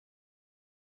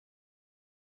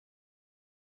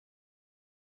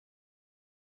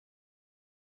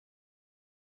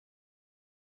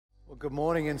Well, good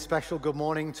morning and special good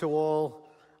morning to all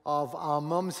of our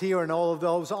mums here and all of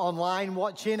those online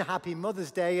watching. Happy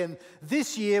Mother's Day. And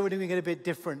this year we're doing it a bit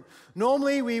different.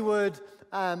 Normally we would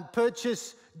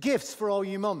purchase gifts for all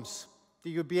you mums.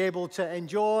 You'd be able to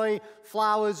enjoy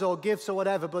flowers or gifts or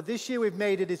whatever. But this year we've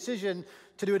made a decision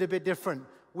to do it a bit different.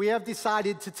 We have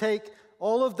decided to take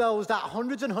all of that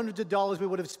hundreds and hundreds of dollars we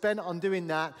would have spent on doing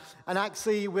that, and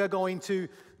actually we're going to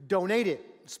donate it.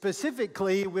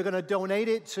 Specifically, we're going to donate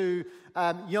it to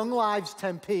Young Lives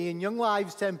Tempe. And Young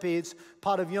Lives Tempe, it's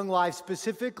part of Young Lives,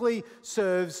 specifically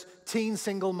serves teen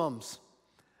single mums.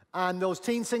 And those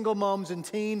teen single mums and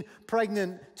teen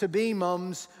pregnant-to-be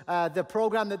mums, the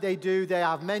program that they do, they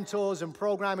have mentors and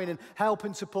programming and help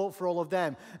and support for all of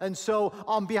them. And so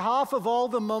on behalf of all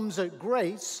the mums at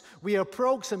Grace, we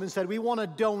approached them and said, we want to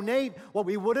donate what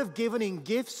we would have given in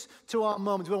gifts to our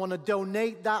mums. We want to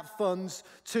donate that funds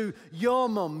to your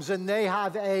mums. And they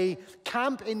have a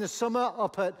camp in the summer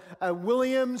up at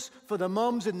Williams for the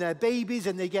mums and their babies,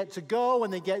 and they get to go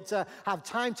and they get to have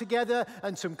time together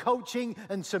and some coaching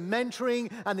and some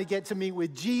mentoring, and they get to meet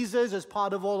with Jesus as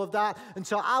part of all of that. And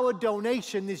so our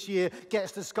donation this year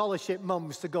gets the scholarship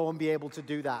mums to go and be able to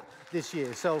do that this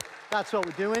year. So that's what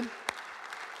we're doing.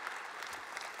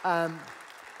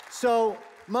 So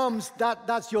mums,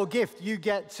 that's your gift. You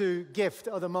get to gift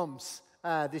other mums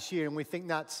this year, and we think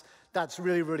that's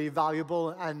really, really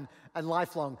valuable and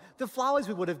lifelong. The flowers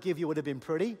we would have given you would have been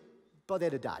pretty, but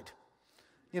they'd have died.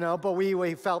 You know, but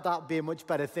we felt that would be a much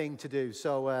better thing to do.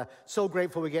 So, so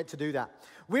grateful we get to do that.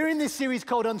 We're in this series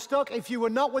called Unstuck. If you were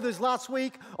not with us last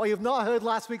week or you've not heard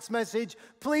last week's message,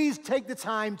 please take the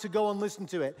time to go and listen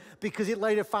to it, because it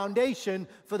laid a foundation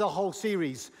for the whole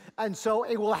series. And so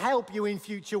it will help you in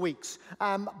future weeks.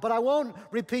 But I won't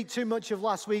repeat too much of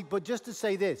last week, but just to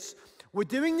say this. We're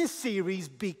doing this series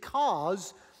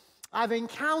because I've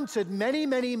encountered many,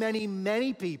 many, many,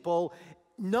 many people,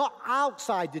 not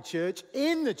outside the church,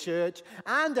 in the church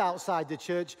and outside the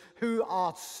church, who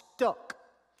are stuck.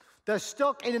 They're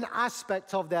stuck in an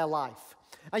aspect of their life.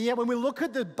 And yet when we look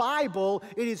at the Bible,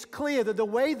 it is clear that the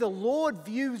way the Lord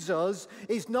views us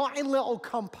is not in little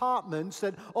compartments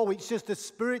that, oh, it's just the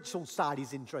spiritual side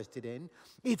he's interested in.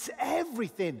 It's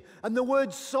everything. And the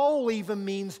word soul even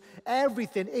means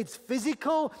everything. It's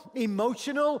physical,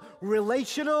 emotional,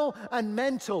 relational, and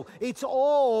mental. It's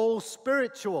all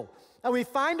spiritual. And we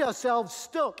find ourselves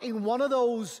stuck in one of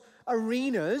those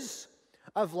arenas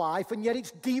of life, and yet it's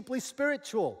deeply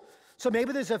spiritual. So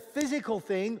maybe there's a physical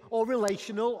thing, or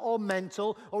relational, or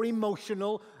mental, or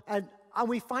emotional, and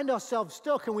we find ourselves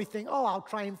stuck, and we think, oh, I'll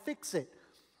try and fix it.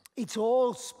 It's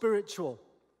all spiritual.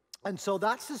 And so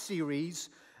that's the series.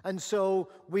 And so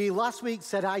we last week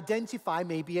said, identify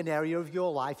maybe an area of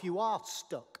your life you are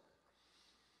stuck.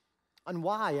 And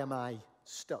why am I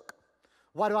stuck?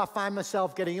 Why do I find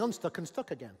myself getting unstuck and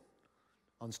stuck again?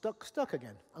 Unstuck, stuck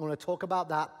again. I'm going to talk about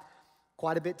that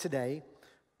quite a bit today.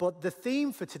 But the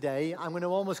theme for today, I'm going to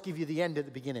almost give you the end at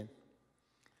the beginning.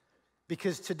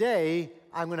 Because today,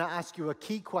 I'm going to ask you a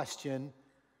key question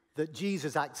that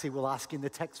Jesus actually will ask in the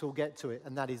text. We'll get to it,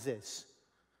 and that is this.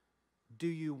 Do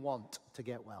you want to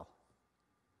get well?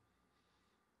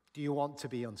 Do you want to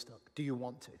be unstuck? Do you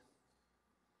want to?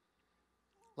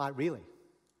 Like, really?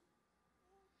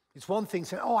 It's one thing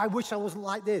saying, oh, I wish I wasn't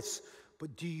like this.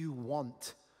 But do you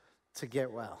want to get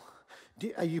well?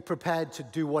 Are you prepared to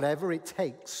do whatever it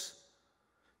takes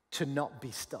to not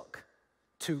be stuck,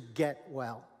 to get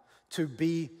well, to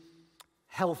be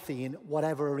healthy in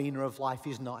whatever arena of life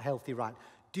is not healthy right?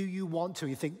 Do you want to?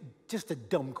 You think, just a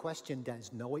dumb question, Des.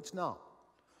 No, it's not.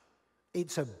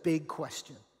 It's a big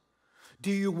question.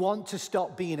 Do you want to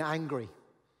stop being angry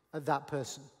at that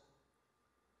person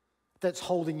that's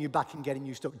holding you back and getting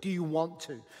you stuck? Do you want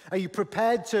to? Are you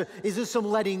prepared to? Is there some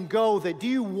letting go that? Do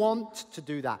you want to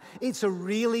do that? It's a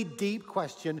really deep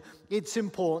question. It's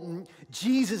important.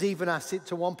 Jesus even asked it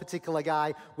to one particular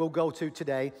guy we'll go to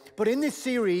today. But in this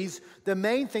series, the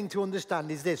main thing to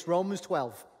understand is this. Romans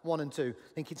 12, 1 and 2.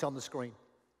 I think it's on the screen.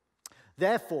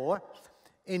 Therefore,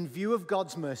 in view of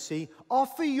God's mercy,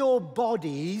 offer your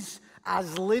bodies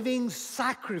as living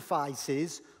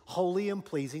sacrifices, holy and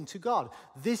pleasing to God.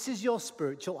 This is your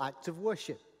spiritual act of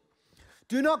worship.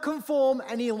 Do not conform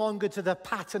any longer to the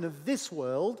pattern of this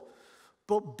world,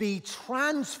 but be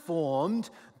transformed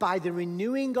by the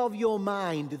renewing of your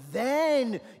mind.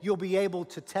 Then you'll be able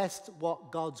to test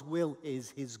what God's will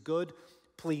is, his good,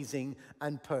 pleasing,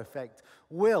 and perfect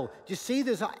will. Do you see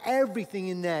there's everything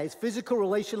in there? It's physical,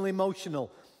 relational,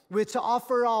 emotional. We're to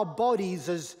offer our bodies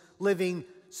as living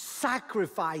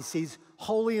sacrifices,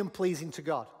 holy and pleasing to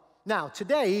God. Now,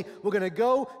 today, we're going to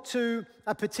go to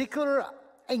a particular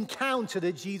encounter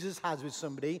that Jesus has with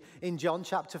somebody in John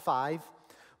chapter 5.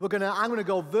 I'm going to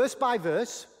go verse by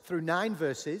verse through 9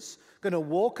 verses. Going to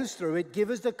walk us through it, give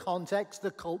us the context,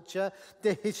 the culture,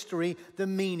 the history, the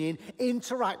meaning,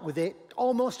 interact with it,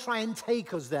 almost try and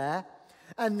take us there.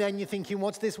 And then you're thinking,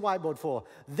 what's this whiteboard for?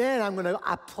 Then I'm going to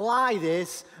apply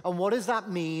this, and what does that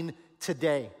mean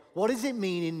today? What does it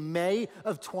mean in May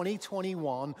of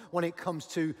 2021 when it comes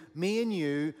to me and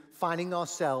you finding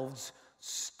ourselves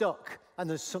stuck? And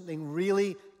there's something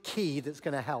really key that's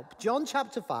going to help. John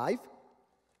chapter 5.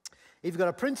 If you've got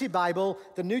a printed Bible,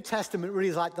 the New Testament really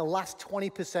is like the last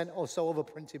 20% or so of a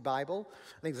printed Bible.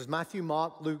 I think there's Matthew,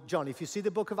 Mark, Luke, John. If you see the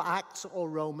book of Acts or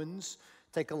Romans,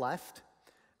 take a left.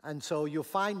 And so you'll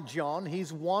find John.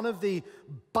 He's one of the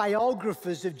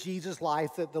biographers of Jesus'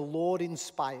 life that the Lord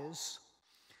inspires.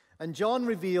 And John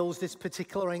reveals this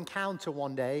particular encounter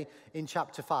one day in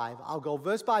chapter 5. I'll go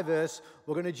verse by verse.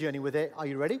 We're going to journey with it. Are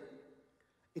you ready?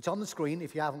 It's on the screen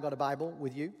if you haven't got a Bible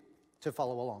with you to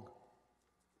follow along.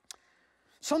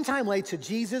 Sometime later,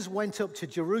 Jesus went up to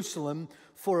Jerusalem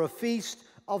for a feast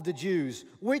of the Jews.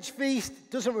 Which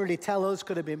feast doesn't really tell us.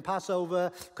 Could have been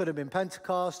Passover, could have been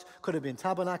Pentecost, could have been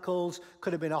Tabernacles,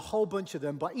 could have been a whole bunch of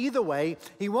them. But either way,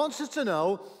 he wants us to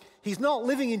know he's not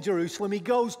living in Jerusalem. He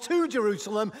goes to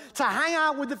Jerusalem to hang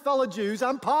out with the fellow Jews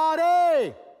and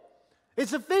party.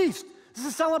 It's a feast. It's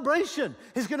a celebration.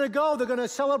 He's going to go. They're going to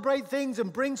celebrate things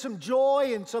and bring some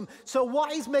joy and some. So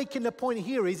what he's making the point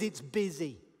here is it's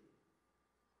busy.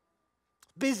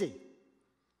 Busy.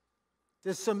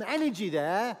 There's some energy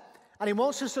there, and he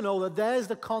wants us to know that there's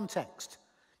the context.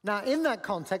 Now, in that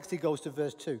context, he goes to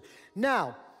verse 2.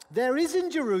 Now, there is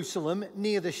in Jerusalem,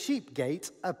 near the sheep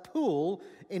gate, a pool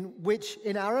which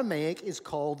in Aramaic is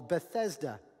called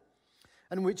Bethesda,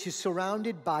 and which is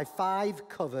surrounded by 5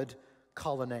 covered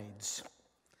colonnades.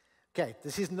 Okay,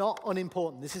 this is not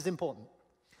unimportant. This is important.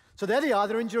 So there they are,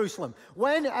 they're in Jerusalem.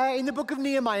 When in the book of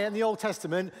Nehemiah in the Old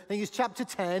Testament, I think it's chapter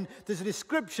 10, there's a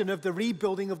description of the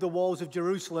rebuilding of the walls of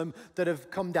Jerusalem that have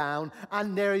come down,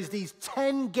 and there is these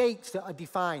 10 gates that are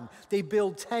defined. They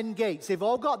build 10 gates. They've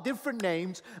all got different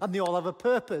names, and they all have a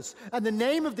purpose. And the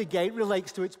name of the gate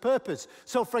relates to its purpose.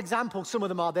 So, for example, some of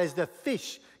them are, there's the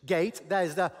fish gate,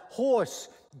 there's the horse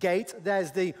gate,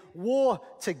 there's the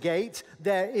water gate,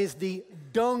 there is the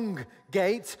dung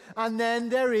gate, and then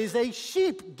there is a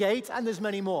sheep gate, and there's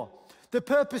many more. The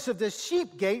purpose of the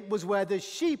sheep gate was where the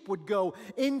sheep would go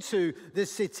into the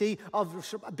city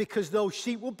because those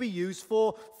sheep would be used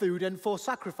for food and for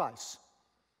sacrifice.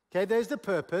 Okay, there's the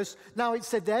purpose. Now it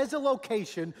said there's a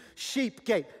location, sheep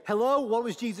gate. Hello, what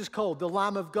was Jesus called? The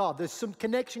Lamb of God. There's some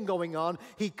connection going on.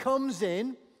 He comes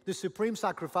in, the supreme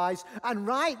sacrifice, and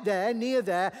right there, near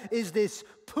there, is this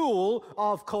pool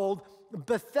called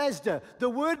Bethesda. The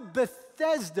word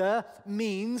Bethesda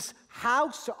means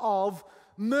house of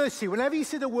mercy. Whenever you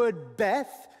see the word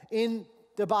Beth in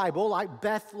the Bible, like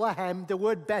Bethlehem, the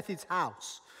word Beth is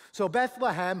house. So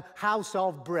Bethlehem, house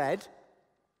of bread.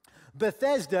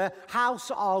 Bethesda, house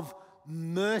of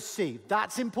mercy.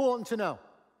 That's important to know.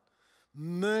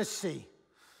 Mercy.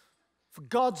 For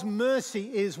God's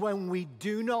mercy is when we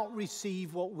do not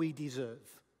receive what we deserve.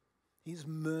 He's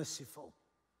merciful.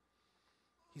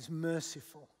 He's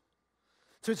merciful.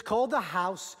 So it's called the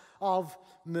house of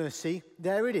mercy.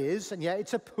 There it is. And yet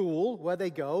it's a pool where they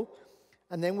go.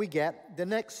 And then we get the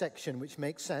next section, which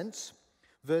makes sense.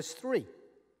 Verse 3.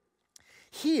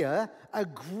 Here, a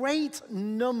great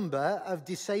number of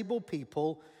disabled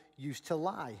people used to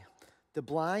lie. The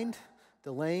blind,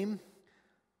 the lame,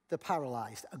 the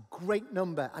paralyzed. A great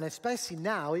number. And especially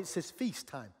now, it's this feast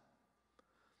time.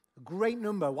 A great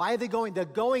number. Why are they going? They're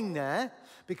going there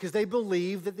because they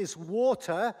believe that this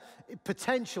water,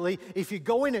 potentially, if you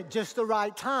go in at just the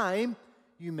right time,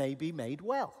 you may be made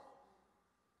well.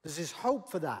 There's this hope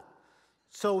for that.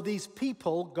 So these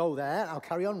people go there. I'll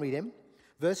carry on reading.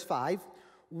 Verse 5.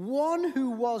 One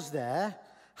who was there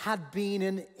had been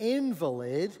an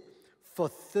invalid for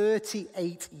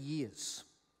 38 years.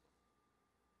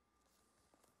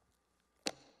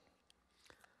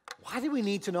 Why do we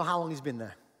need to know how long he's been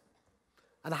there?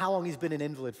 And how long he's been an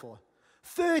invalid for?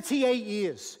 38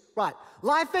 years. Right.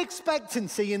 Life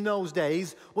expectancy in those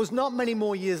days was not many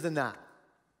more years than that.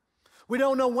 We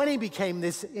don't know when he became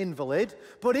this invalid,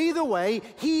 but either way,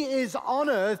 he is on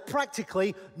earth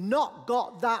practically not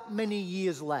got that many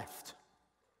years left.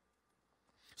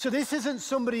 So this isn't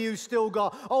somebody who's still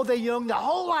got, they're young, their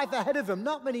whole life ahead of them,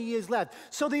 not many years left.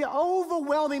 So the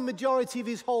overwhelming majority of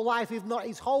his whole life, if not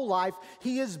his whole life,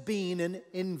 he has been an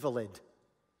invalid.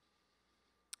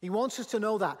 He wants us to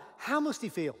know that. How must he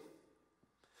feel?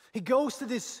 He goes to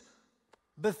this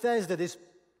Bethesda, this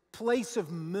place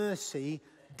of mercy,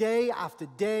 Day after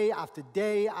day after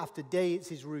day after day, it's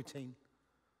his routine.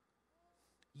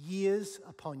 Years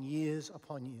upon years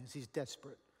upon years. He's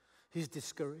desperate. He's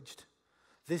discouraged.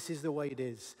 This is the way it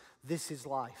is. This is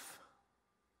life.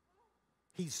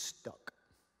 He's stuck.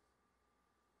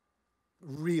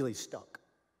 Really stuck.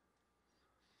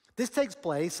 This takes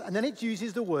place, and then it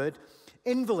uses the word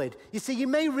invalid. You see, you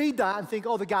may read that and think,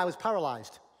 oh, the guy was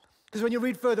paralyzed. Because when you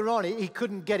read further on, he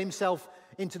couldn't get himself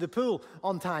into the pool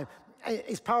on time.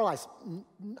 He's paralyzed.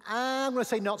 I'm going to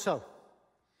say not so.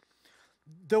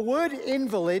 The word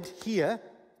invalid here,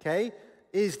 okay,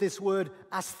 is this word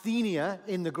asthenia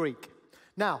in the Greek.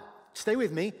 Now, stay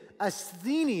with me.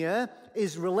 Asthenia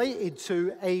is related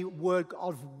to a word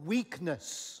of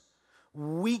weakness.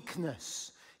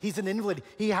 Weakness. He's an invalid.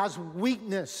 He has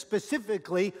weakness,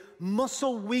 specifically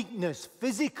muscle weakness,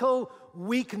 physical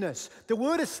weakness. The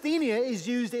word asthenia is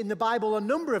used in the Bible a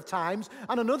number of times,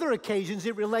 and on other occasions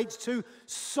it relates to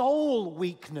soul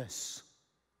weakness.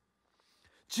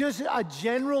 Just a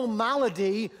general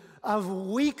malady of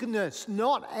weakness,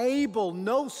 not able,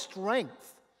 no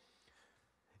strength.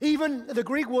 Even the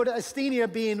Greek word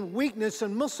asthenia being weakness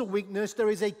and muscle weakness, there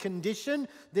is a condition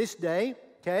this day,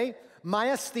 okay?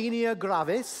 Myasthenia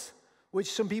gravis,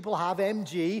 which some people have,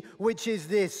 MG, which is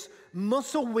this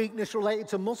muscle weakness related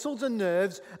to muscles and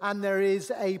nerves, and there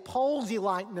is a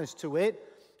palsy-likeness to it,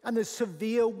 and there's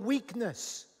severe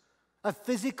weakness, a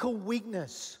physical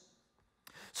weakness.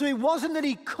 So it wasn't that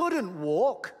he couldn't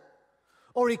walk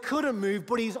or he couldn't move,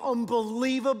 but he's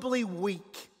unbelievably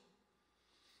weak.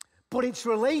 But it's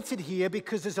related here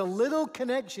because there's a little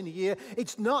connection here.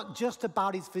 It's not just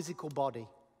about his physical body.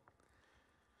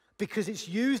 Because it's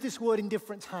used this word in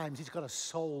different times. He's got a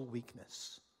soul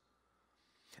weakness.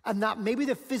 And that maybe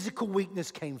the physical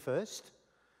weakness came first,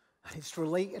 and it's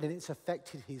related and it's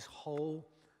affected his whole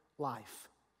life.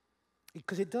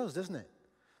 Because it does, doesn't it?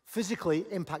 Physically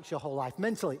impacts your whole life.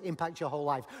 Mentally impacts your whole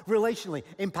life. Relationally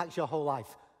impacts your whole life.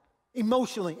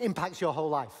 Emotionally impacts your whole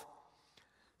life.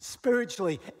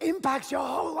 Spiritually impacts your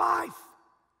whole life.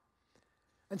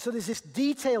 And so there's this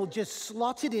detail just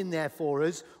slotted in there for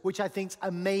us, which I think is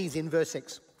amazing. Verse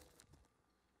 6.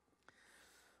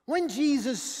 When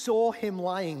Jesus saw him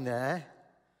lying there,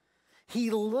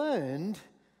 he learned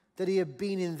that he had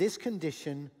been in this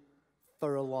condition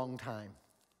for a long time.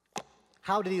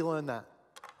 How did he learn that?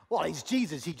 Well, he's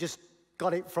Jesus. He just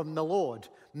got it from the Lord.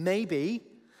 Maybe.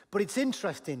 But it's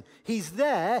interesting. He's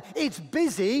there. It's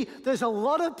busy. There's a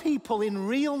lot of people in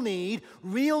real need,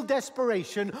 real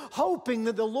desperation, hoping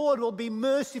that the Lord will be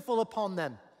merciful upon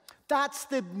them. That's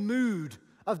the mood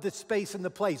of the space and the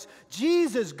place.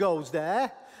 Jesus goes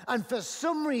there, and for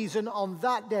some reason on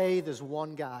that day, there's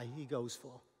one guy he goes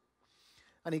for.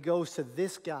 And he goes to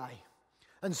this guy.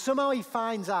 And somehow he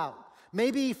finds out.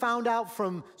 Maybe he found out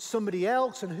from somebody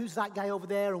else, and who's that guy over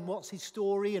there, and what's his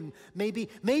story, and maybe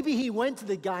he went to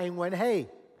the guy and went, hey,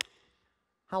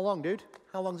 how long, dude?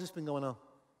 How long's this been going on?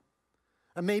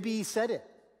 And maybe he said it.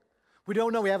 We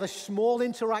don't know. We have a small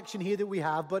interaction here that we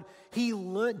have, but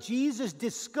Jesus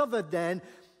discovered then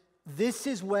this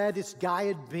is where this guy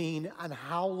had been and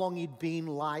how long he'd been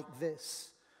like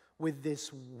this, with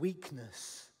this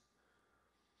weakness.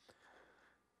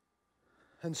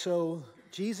 And so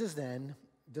Jesus then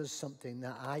does something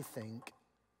that I think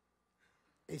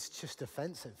is just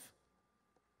offensive.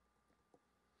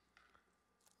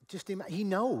 He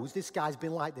knows this guy's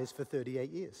been like this for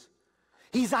 38 years.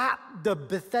 He's at the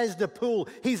Bethesda pool.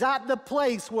 He's at the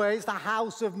place where it's the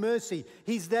house of mercy.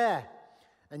 He's there.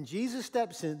 And Jesus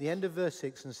steps in at the end of verse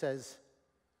 6 and says,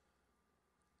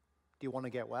 do you want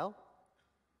to get well?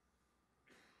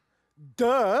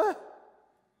 Duh!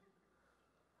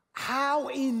 How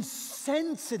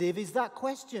insensitive is that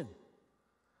question?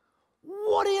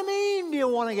 What do you mean, do you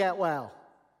want to get well?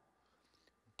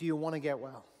 Do you want to get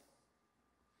well?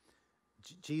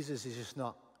 Jesus is just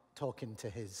not talking to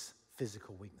his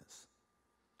physical weakness.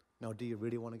 No, do you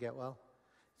really want to get well?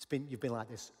 You've been like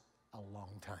this a long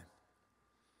time.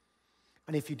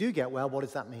 And if you do get well, what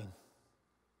does that mean?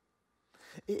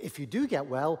 If you do get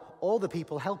well, all the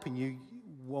people helping you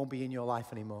won't be in your life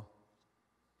anymore.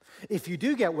 If you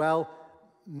do get well,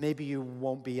 maybe you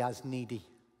won't be as needy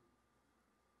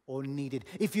or needed.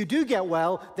 If you do get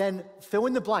well, then fill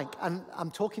in the blank. And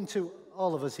I'm talking to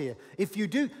all of us here. If you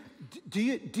do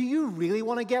you really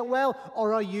want to get well?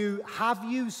 Or have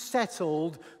you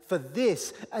settled for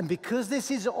this? And because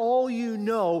this is all you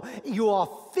know, you are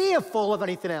fearful of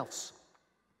anything else.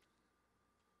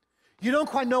 You don't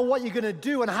quite know what you're going to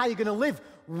do and how you're going to live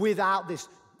without this.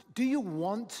 Do you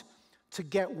want to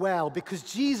get well? Because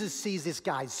Jesus sees this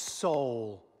guy's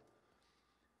soul.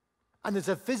 And there's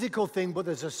a physical thing, but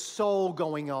there's a soul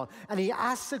going on. And he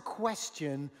asks a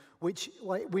question which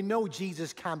we know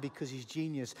Jesus can because he's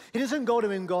genius. He doesn't go to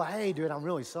him and go, hey, dude, I'm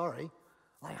really sorry.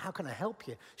 Like, how can I help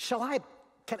you?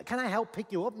 Can I help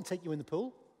pick you up and take you in the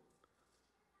pool?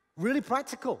 Really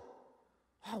practical.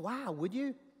 Oh, wow, would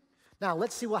you? Now,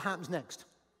 let's see what happens next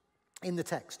in the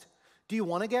text. Do you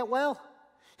want to get well?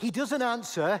 He doesn't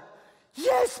answer,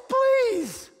 yes,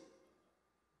 please.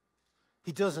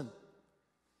 He doesn't.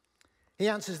 He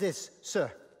answers this,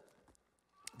 sir,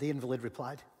 the invalid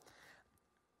replied,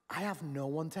 I have no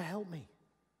one to help me.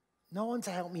 No one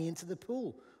to help me into the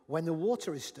pool when the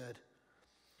water is stirred.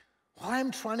 While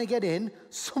I'm trying to get in,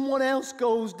 someone else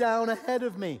goes down ahead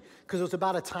of me. Because it was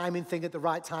about a timing thing at the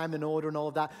right time and order and all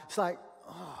of that. It's like,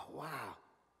 oh, wow.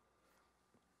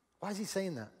 Why is he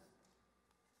saying that?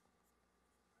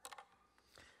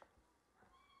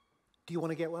 Do you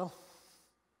want to get well?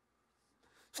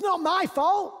 It's not my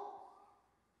fault.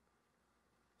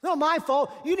 It's not my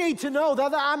fault. You need to know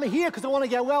that I'm here because I want to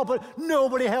get well, but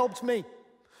nobody helps me.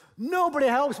 Nobody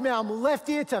helps me. I'm left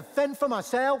here to fend for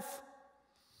myself.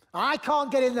 I can't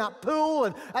get in that pool,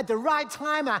 and at the right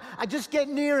time, I just get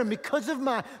near him because of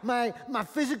my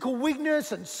physical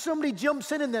weakness, and somebody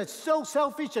jumps in, and they're so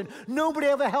selfish, and nobody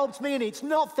ever helps me, and it's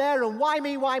not fair, and why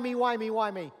me, why me, why me,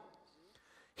 why me?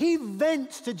 He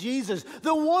vents to Jesus,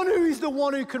 the one who is the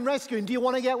one who can rescue him. Do you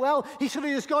want to get well? He should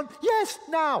have just gone, yes,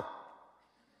 now.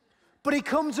 But he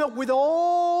comes up with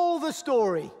all the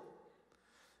story,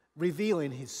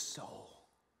 revealing his soul,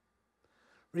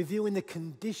 revealing the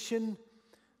condition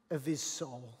of his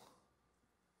soul.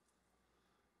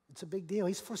 It's a big deal.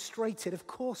 He's frustrated. Of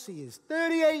course he is.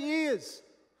 38 years.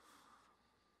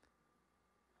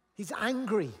 He's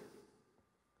angry.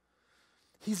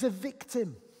 He's a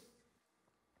victim.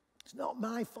 It's not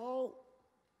my fault.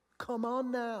 Come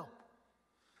on now.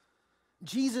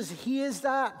 Jesus hears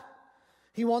that.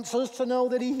 He wants us to know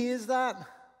that he hears that.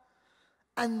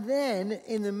 And then,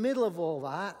 in the middle of all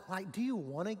that, like, do you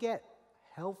want to get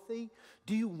healthy?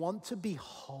 Do you want to be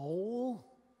whole?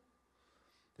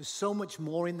 There's so much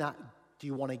more in that. Do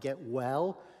you want to get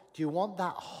well? Do you want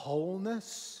that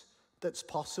wholeness that's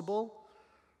possible?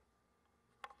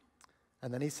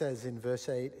 And then he says in verse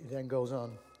 8, he then goes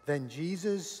on, then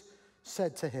Jesus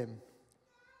said to him,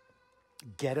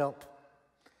 get up,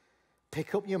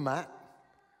 pick up your mat,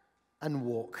 and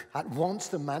walk. At once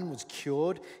the man was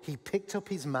cured. He picked up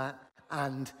his mat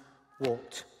and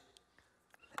walked.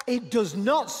 It does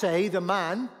not say the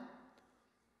man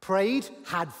prayed,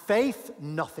 had faith,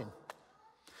 nothing.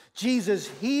 Jesus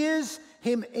hears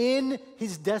him in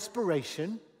his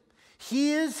desperation,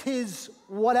 hears his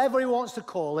whatever he wants to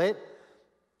call it,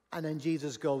 and then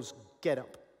Jesus goes, get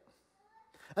up.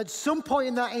 At some point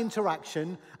in that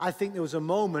interaction, I think there was a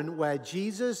moment where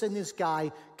Jesus and this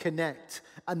guy connect,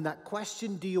 and that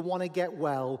question, do you want to get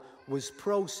well, was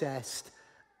processed,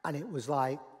 and it was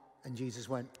like, and Jesus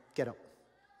went, get up.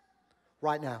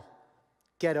 Right now,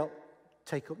 get up,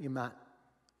 take up your mat,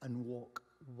 and walk.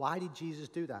 Why did Jesus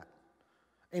do that?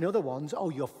 In other ones, oh,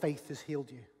 your faith has healed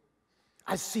you.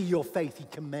 I see your faith. He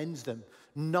commends them.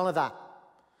 None of that.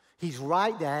 He's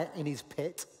right there in his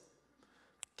pit.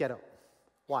 Get up.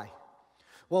 Why?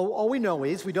 Well, all we know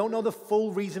is, we don't know the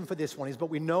full reason for this one is, but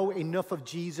we know enough of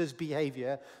Jesus'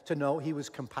 behavior to know he was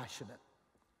compassionate.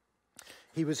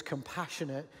 He was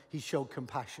compassionate. He showed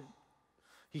compassion.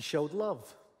 He showed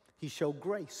love. He showed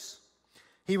grace.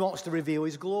 He wants to reveal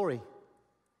his glory.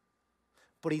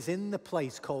 But he's in the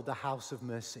place called the house of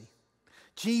mercy.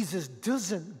 Jesus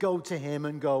doesn't go to him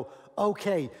and go,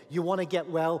 okay, you want to get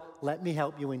well, let me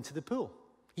help you into the pool.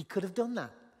 He could have done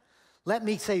that. Let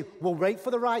me say, we'll wait for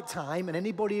the right time, and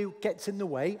anybody who gets in the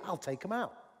way, I'll take them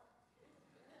out.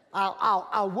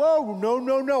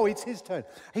 Whoa, no, it's his turn.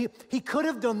 He could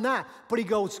have done that, but he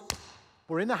goes,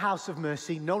 we're in the house of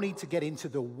mercy, no need to get into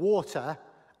the water.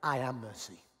 I am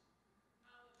mercy.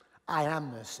 I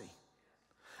am mercy.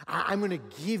 I'm going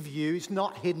to give you, it's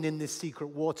not hidden in this secret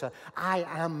water. I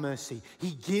am mercy.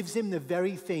 He gives him the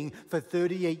very thing for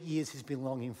 38 years he's been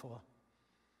longing for.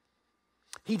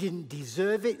 He didn't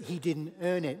deserve it. He didn't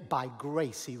earn it. By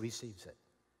grace, he receives it.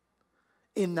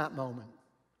 In that moment,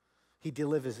 he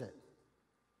delivers it.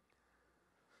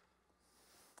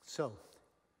 So,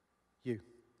 do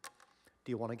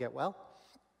you want to get well?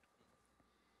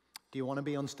 Do you want to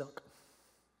be unstuck?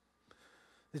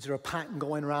 Is there a pattern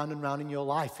going round and round in your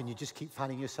life and you just keep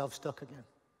finding yourself stuck again?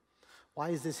 Why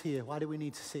is this here? Why do we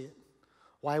need to see it?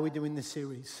 Why are we doing this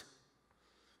series?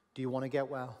 Do you want to get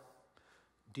well?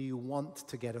 Do you want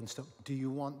to get unstuck? Do you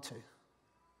want to?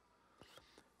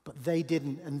 But they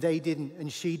didn't,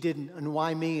 and she didn't, and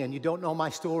why me, and you don't know my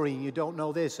story, and you don't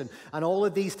know this, and all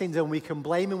of these things, and we can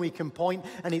blame and we can point,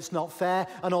 and it's not fair,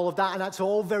 and all of that, and that's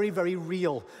all very, very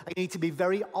real. You need to be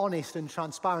very honest and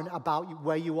transparent about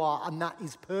where you are, and that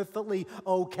is perfectly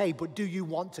okay, but do you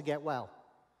want to get well?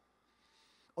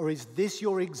 Or is this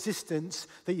your existence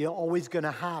that you're always going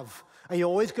to have? Are you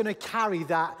always going to carry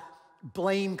that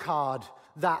blame card,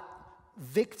 that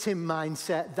victim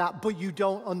mindset, but you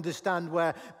don't understand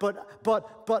where,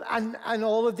 and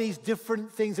all of these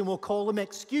different things, and we'll call them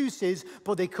excuses,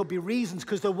 but they could be reasons,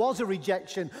 because there was a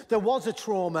rejection, there was a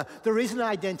trauma, there is an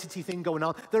identity thing going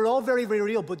on. They're all very, very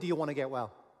real, but do you want to get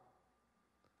well?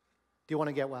 Do you want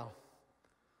to get well?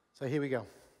 So here we go.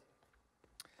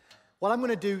 What I'm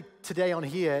going to do today on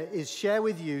here is share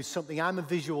with you something. I'm a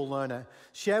visual learner.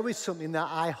 Share with something that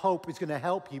I hope is going to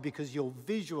help you, because you'll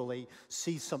visually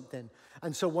see something.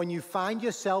 And so when you find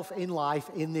yourself in life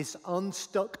in this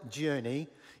unstuck journey,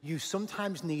 you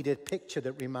sometimes need a picture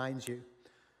that reminds you.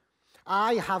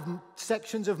 I have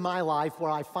sections of my life where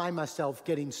I find myself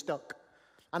getting stuck.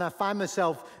 And I find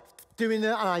myself doing it,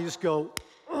 and I just go,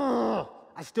 ugh.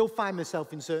 I still find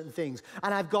myself in certain things.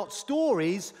 And I've got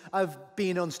stories of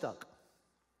being unstuck.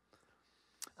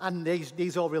 And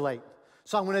these all relate.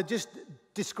 So I'm going to just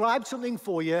describe something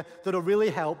for you that'll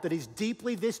really help, that is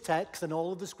deeply this text and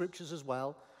all of the scriptures as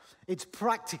well. It's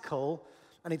practical,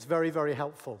 and it's very, very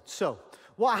helpful. So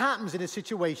what happens in a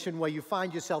situation where you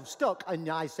find yourself stuck, and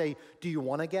I say, do you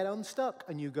want to get unstuck?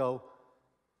 And you go,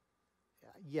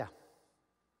 yeah.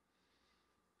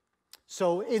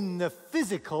 So in the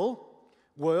physical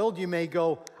world, you may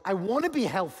go, I want to be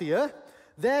healthier,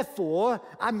 therefore,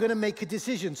 I'm going to make a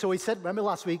decision. So he said, remember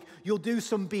last week, you'll do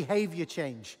some behavior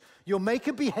change. You'll make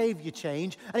a behavior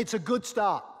change, and it's a good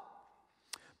start.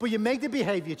 But you make the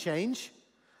behavior change,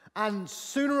 and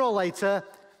sooner or later,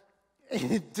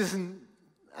 it doesn't,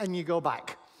 and you go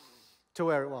back to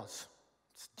where it was.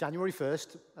 It's January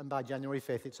 1st, and by January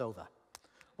 5th, it's over.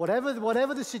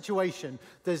 Whatever the situation,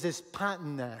 there's this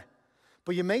pattern there.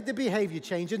 But you make the behavior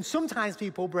change, and sometimes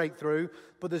people break through,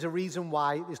 but there's a reason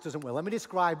why this doesn't work. Let me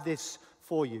describe this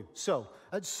for you. So,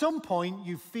 at some point,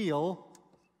 you feel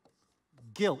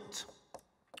guilt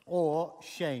or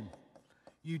shame.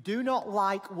 You do not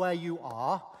like where you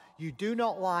are. You do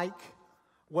not like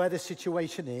where the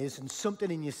situation is, and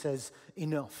something in you says,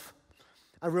 enough.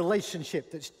 A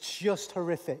relationship that's just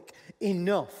horrific.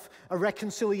 Enough. A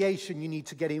reconciliation you need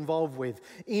to get involved with.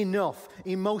 Enough.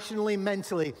 Emotionally,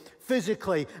 mentally,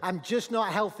 physically. I'm just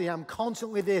not healthy. I'm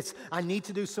constantly this. I need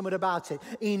to do something about it.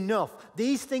 Enough.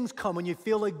 These things come and you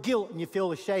feel the guilt and you feel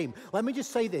the shame. Let me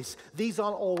just say this. These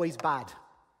aren't always bad.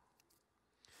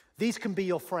 These can be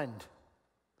your friend.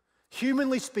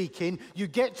 Humanly speaking, you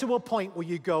get to a point where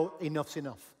you go, enough's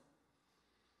enough.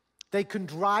 They can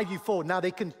drive you forward. Now,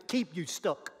 they can keep you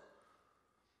stuck.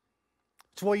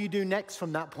 It's what you do next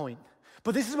from that point.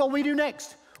 But this is what we do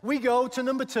next. We go to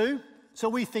number 2. So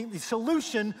we think the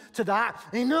solution to that,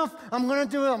 enough, I'm going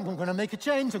to do it. I'm going to make a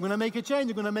change. I'm going to make a change.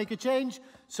 I'm going to make a change.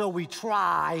 So we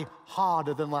try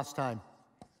harder than last time.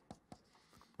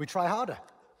 We try harder.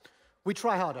 We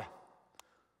try harder.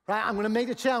 Right, I'm going to make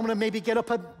a change. I'm going to maybe get up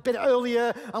a bit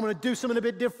earlier. I'm going to do something a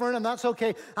bit different, and that's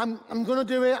okay. I'm going to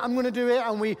do it. I'm going to do it,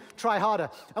 and we try harder.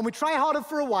 And we try harder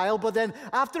for a while, but then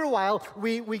after a while,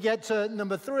 we get to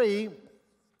number 3.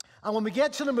 And when we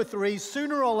get to number 3,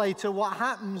 sooner or later, what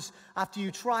happens after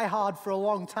you try hard for a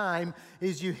long time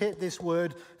is you hit this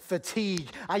word fatigue.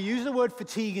 I use the word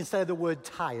fatigue instead of the word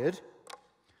tired,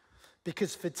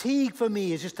 because fatigue for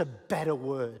me is just a better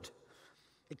word.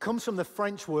 It comes from the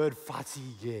French word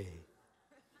fatigué.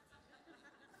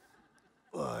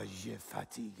 Oh, je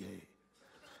fatigué.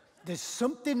 There's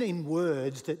something in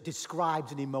words that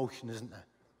describes an emotion, isn't there?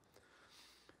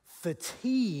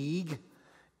 Fatigue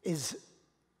is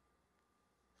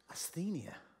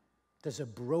asthenia. There's a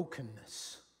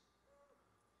brokenness.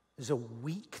 There's a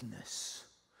weakness.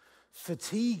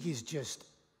 Fatigue is just,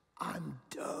 I'm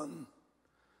done.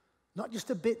 Not just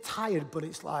a bit tired, but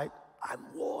it's like, I'm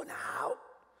worn out.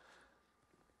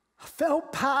 I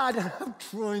felt bad, and I'm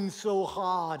trying so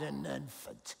hard, and then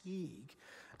fatigue.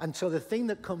 And so the thing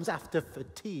that comes after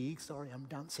fatigue, sorry, I'm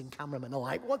dancing cameramen are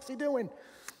like, what's he doing?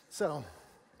 So,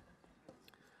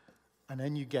 and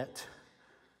then you get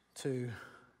to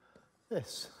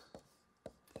this.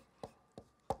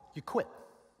 You quit.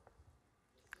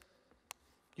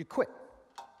 You quit.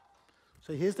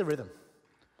 So here's the rhythm.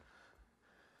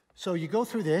 So you go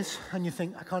through this, and you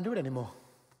think, I can't do it anymore.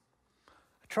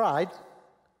 I tried.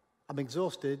 I'm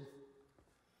exhausted.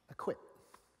 I quit.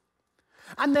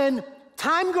 And then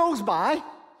time goes by,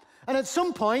 And at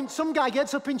some point, some guy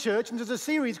gets up in church and there's a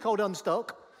series called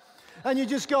Unstuck. And you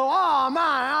just go, oh, man,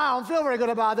 I don't feel very good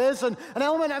about this. And an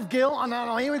element of guilt, and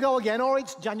oh, here we go again. Or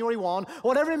it's January 1,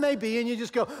 whatever it may be. And you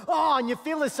just go, oh, and you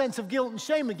feel this sense of guilt and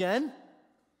shame again.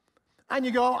 And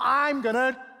you go, I'm going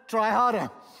to try harder.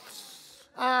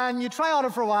 And you try harder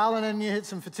for a while, and then you hit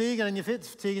some fatigue, and then you hit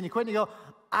fatigue, and you quit, and you go,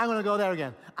 I'm going to go there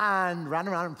again. And round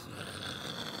and round.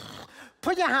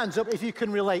 Put your hands up if you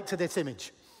can relate to this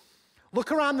image.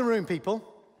 Look around the room, people.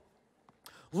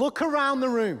 Look around the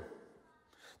room.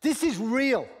 This is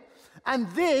real. And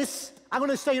this, I'm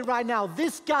going to say it right now,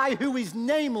 this guy who is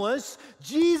nameless,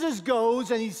 Jesus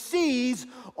goes and he sees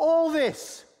all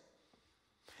this.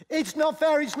 It's not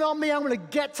fair, it's not me. I'm going to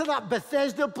get to that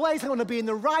Bethesda place. I'm going to be in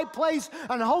the right place,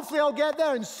 and hopefully I'll get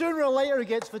there. And sooner or later he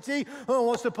gets fatigued. Oh,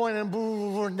 what's the point?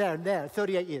 And there,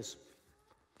 38 years.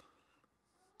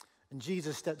 And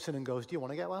Jesus steps in and goes, do you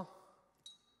want to get well?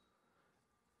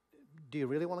 Do you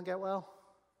really want to get well?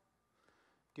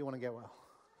 Do you want to get well?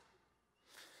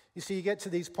 You see, you get to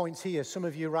these points here, some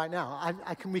of you right now,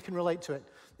 we can relate to it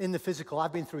in the physical.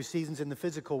 I've been through seasons in the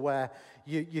physical where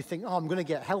you think, oh, I'm going to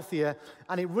get healthier.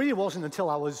 And it really wasn't until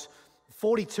I was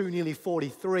 42, nearly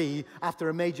 43, after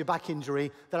a major back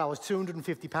injury, that I was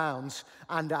 250 pounds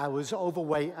and I was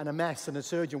overweight and a mess. And the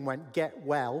surgeon went, get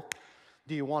well.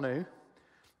 Do you want to?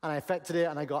 And I affected it,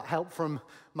 and I got help from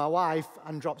my wife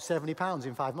and dropped 70 pounds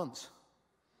in 5 months.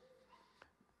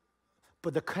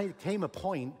 But there came a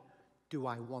point, do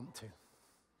I want to?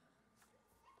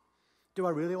 Do I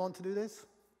really want to do this?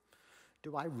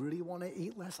 Do I really want to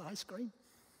eat less ice cream?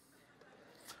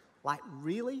 Like,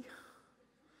 really?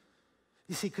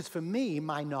 You see, because for me,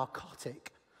 my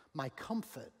narcotic, my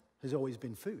comfort has always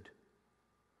been food.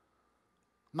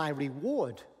 My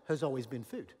reward has always been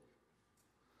food.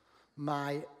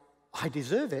 I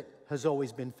deserve it has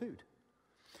always been food.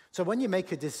 So when you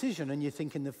make a decision and you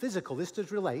think in the physical, this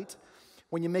does relate.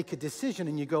 When you make a decision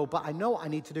and you go, but I know what I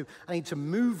need to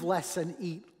move less and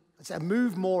eat,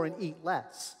 move more and eat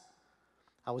less.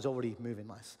 I was already moving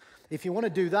less. If you want to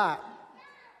do that,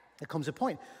 there comes a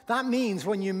point. That means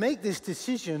when you make this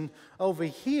decision over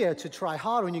here to try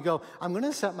harder and you go, I'm going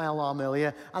to set my alarm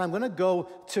earlier and I'm going to go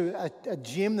to a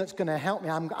gym that's going to help me.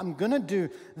 I'm going to do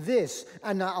this.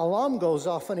 And that alarm goes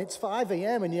off and it's 5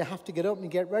 a.m. and you have to get up and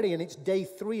get ready and it's day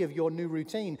 3 of your new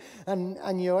routine.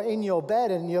 And you're in your bed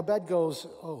and your bed goes,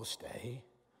 oh, stay.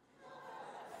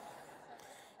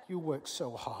 You worked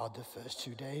so hard the first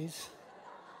 2 days.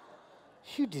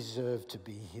 You deserve to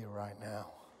be here right now.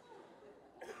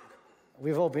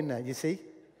 We've all been there, you see?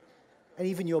 And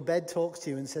even your bed talks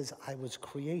to you and says, I was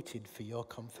created for your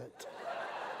comfort.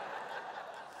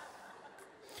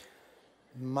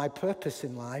 My purpose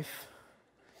in life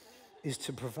is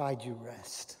to provide you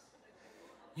rest.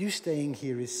 You staying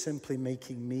here is simply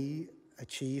making me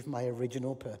achieve my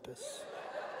original purpose,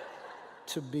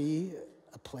 to be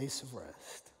a place of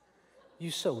rest.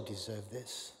 You so deserve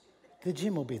this. The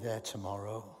gym will be there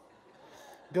tomorrow.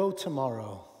 Go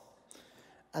tomorrow.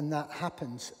 And that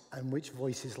happens, and which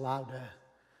voice is louder?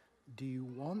 Do you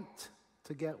want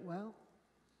to get well?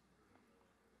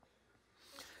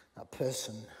 That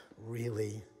person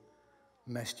really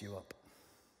messed you up.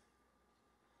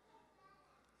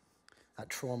 That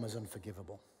trauma is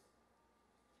unforgivable.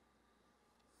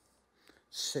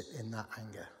 Sit in that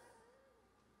anger.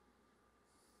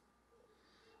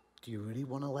 Do you really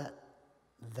want to let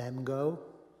them go?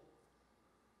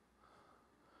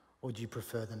 Or do you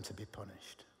prefer them to be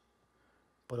punished?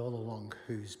 But all along,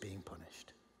 who's being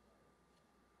punished?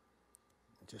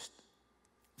 Just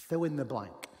fill in the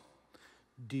blank.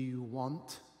 Do you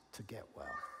want to get well?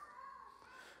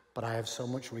 But I have so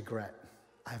much regret.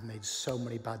 I've made so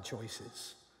many bad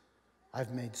choices.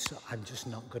 I'm just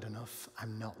not good enough.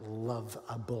 I'm not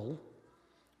lovable.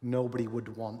 Nobody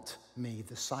would want me.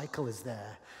 The cycle is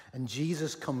there. And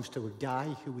Jesus comes to a guy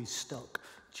who is stuck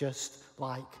just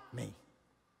like me.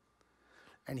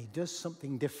 And he does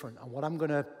something different. And what I'm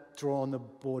going to draw on the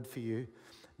board for you,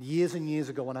 years and years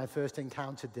ago when I first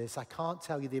encountered this, I can't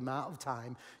tell you the amount of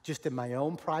time just in my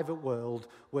own private world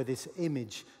where this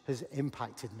image has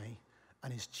impacted me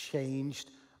and has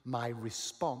changed my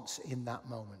response in that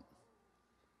moment.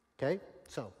 Okay?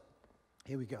 So,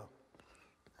 here we go.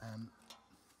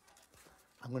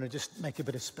 I'm going to just make a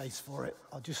bit of space for it.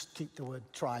 I'll just keep the word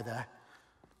try there.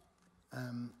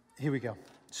 Here we go.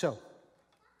 So,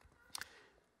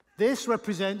 this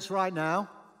represents right now,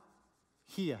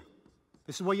 here.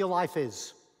 This is where your life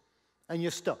is. And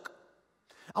you're stuck.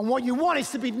 And what you want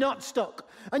is to be not stuck.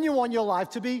 And you want your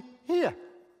life to be here.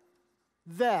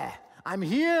 There. I'm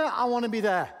here, I want to be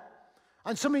there.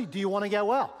 And some of you, do you want to get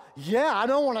well? Yeah, I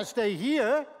don't want to stay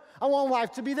here. I want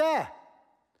life to be there.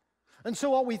 And so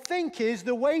what we think is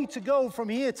the way to go from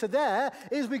here to there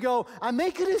is we go, I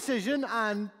make a decision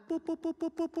and boop, boop, boop,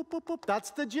 boop, boop, boop, boop, boop.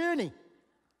 That's the journey.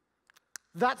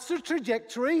 That's the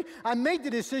trajectory. I made the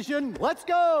decision, let's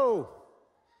go.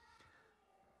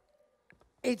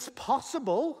 It's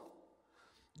possible.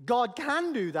 God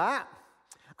can do that.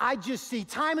 I just see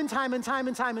time and time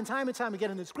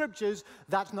again in the scriptures,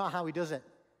 that's not how he does it.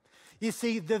 You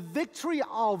see, the victory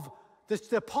of,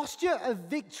 the posture of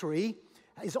victory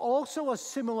is also a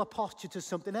similar posture to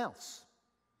something else.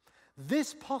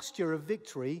 This posture of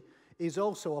victory is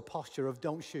also a posture of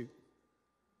don't shoot.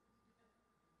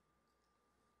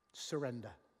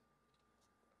 Surrender.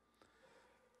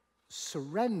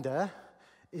 Surrender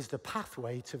is the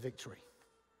pathway to victory.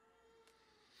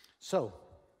 So,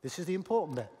 this is the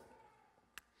important bit.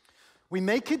 We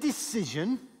make a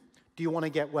decision. Do you want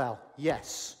to get well?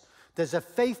 Yes. There's a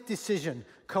faith decision.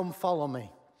 Come follow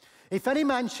me. If any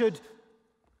man should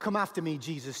come after me,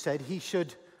 Jesus said, he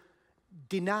should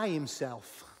deny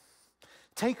himself,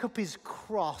 take up his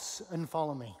cross and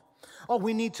follow me. Oh,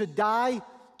 we need to die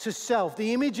to self.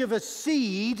 The image of a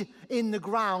seed in the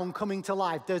ground coming to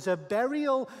life. There's a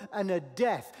burial and a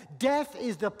death. Death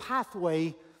is the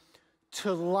pathway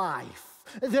to life.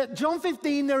 John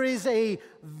 15, there is a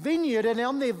vineyard, and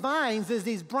on the vines there's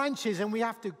these branches, and we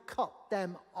have to cut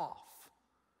them off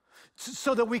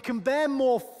so that we can bear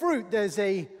more fruit. There's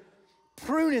a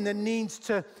pruning that needs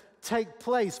to take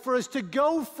place. For us to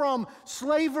go from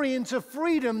slavery into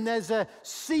freedom, there's a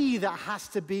sea that has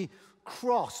to be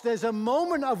crossed. There's a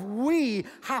moment of we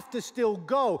have to still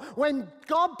go. When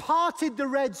God parted the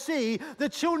Red Sea, the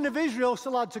children of Israel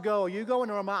still had to go. Are you going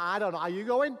or am I? I don't know. Are you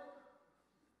going?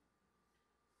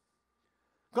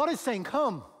 God is saying,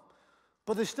 come.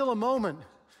 But there's still a moment.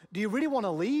 Do you really want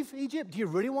to leave Egypt? Do you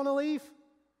really want to leave?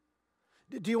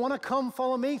 Do you want to come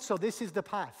follow me? So this is the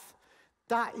path.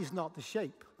 That is not the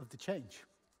shape of the change.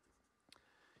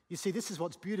 You see, this is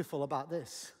what's beautiful about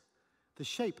this. The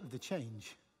shape of the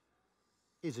change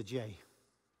is a J.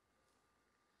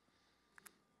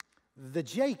 The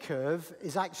J curve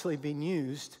is actually being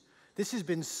used. This has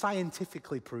been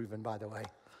scientifically proven, by the way.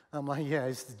 I'm like, yeah,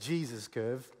 it's the Jesus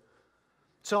curve.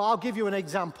 So I'll give you an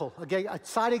example, okay, a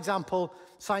side example,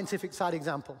 scientific side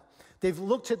example. They've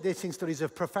looked at this in studies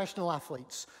of professional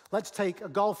athletes. Let's take a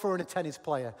golfer and a tennis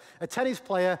player. A tennis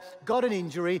player got an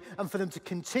injury, and for them to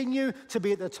continue to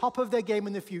be at the top of their game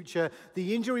in the future,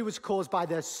 the injury was caused by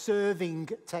their serving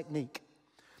technique.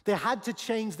 They had to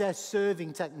change their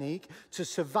serving technique to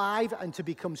survive and to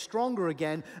become stronger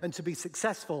again and to be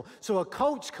successful. So a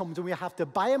coach comes and we have to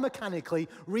biomechanically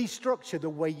restructure the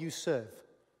way you serve.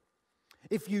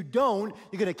 If you don't,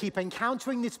 you're going to keep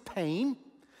encountering this pain,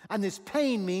 and this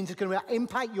pain means it's going to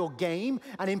impact your game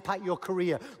and impact your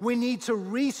career. We need to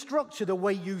restructure the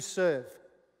way you serve.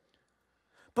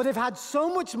 But they've had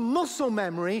so much muscle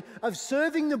memory of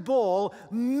serving the ball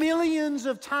millions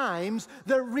of times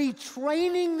that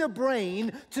retraining the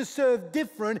brain to serve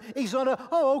different is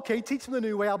not okay, teach them the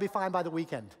new way, I'll be fine by the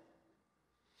weekend.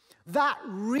 That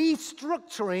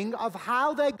restructuring of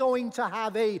how they're going to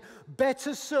have a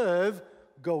better serve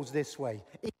goes this way.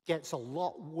 It gets a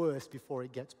lot worse before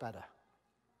it gets better.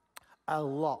 A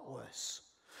lot worse.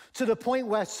 To the point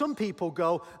where some people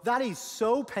go, that is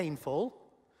so painful,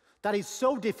 that is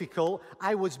so difficult,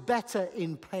 I was better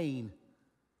in pain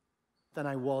than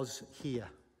I was here.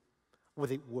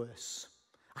 With it worse.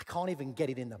 I can't even get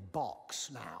it in the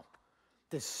box now.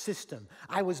 This system.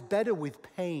 I was better with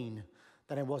pain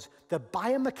than I was. The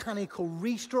biomechanical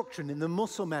restructuring in the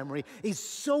muscle memory is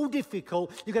so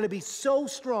difficult. You've got to be so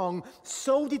strong,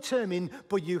 so determined,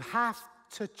 but you have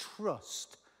to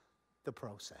trust the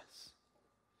process.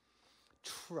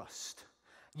 Trust.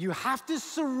 You have to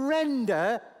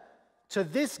surrender to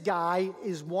this guy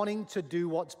is wanting to do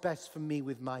what's best for me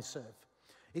with my serve.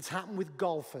 It's happened with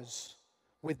golfers,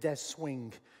 with their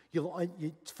swing.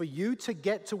 For you to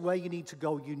get to where you need to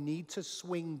go, you need to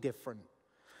swing different.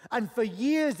 And for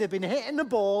years, they've been hitting the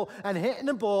ball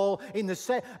in the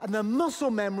set, and the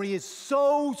muscle memory is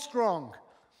so strong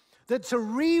that to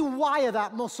rewire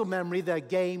that muscle memory, their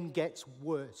game gets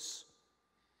worse.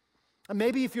 And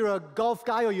maybe if you're a golf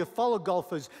guy or you follow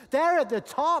golfers, they're at the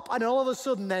top, and all of a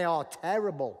sudden they are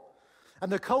terrible.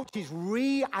 And the coach is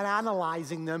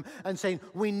reanalyzing them and saying,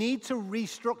 we need to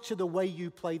restructure the way you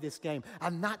play this game.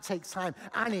 And that takes time,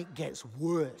 and it gets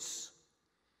worse.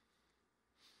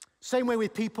 Same way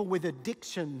with people with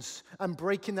addictions and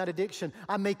breaking that addiction.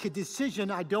 I make a decision,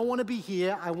 I don't want to be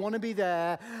here, I want to be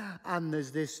there, and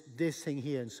there's this thing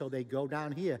here. And so they go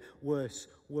down here, worse,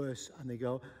 and they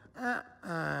go,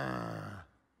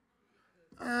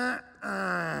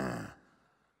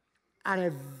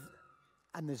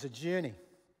 And there's a journey.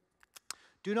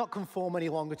 Do not conform any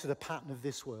longer to the pattern of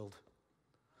this world,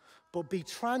 but be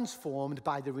transformed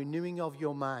by the renewing of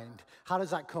your mind. How does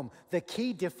that come? The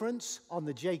key difference on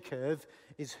the J curve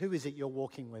is who is it you're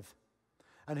walking with?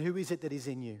 And who is it that is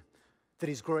in you, that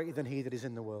is greater than he that is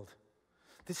in the world?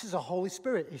 This is a Holy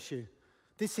Spirit issue.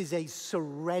 This is a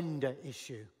surrender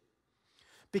issue.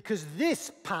 Because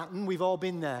this pattern, we've all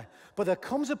been there. But there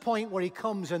comes a point where he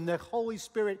comes and the Holy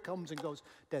Spirit comes and goes,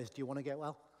 Des, do you want to get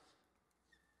well?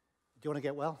 Do you want to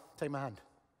get well? Take my hand.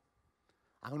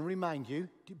 I'm going to remind you,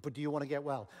 but do you want to get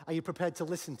well? Are you prepared to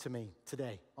listen to me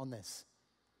today on this?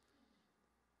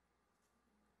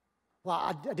 Well,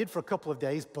 I did for a couple of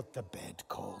days, but the bed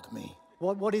called me.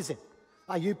 What is it?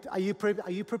 Are you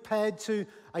prepared to,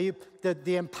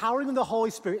 the empowering of the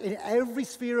Holy Spirit in every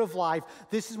sphere of life,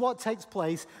 this is what takes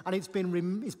place, and it's been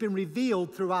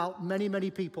revealed throughout many,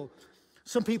 many people.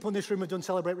 Some people in this room have done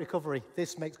Celebrate Recovery.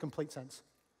 This makes complete sense.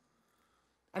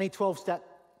 Any 12-step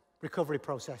recovery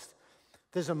process.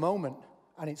 There's a moment,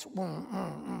 and it's,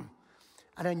 and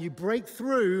then you break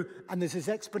through, and there's this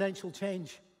exponential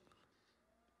change.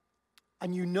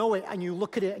 And you know it, and you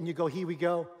look at it, and you go, here we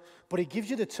go. But it gives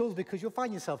you the tools, because you'll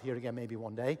find yourself here again maybe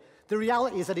one day. The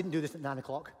reality is I didn't do this at 9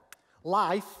 o'clock.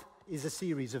 Life is a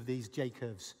series of these J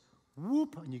curves.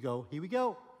 Whoop, and you go, here we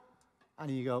go. And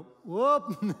you go,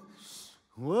 whoop,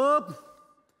 whoop.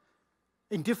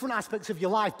 In different aspects of your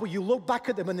life, but you look back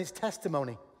at them and it's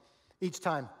testimony each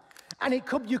time. And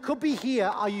you could be here,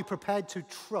 are you prepared to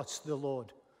trust the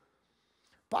Lord?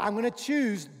 But I'm going to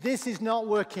choose, this is not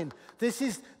working.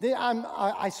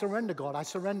 I surrender, God, I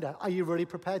surrender. Are you really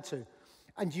prepared to?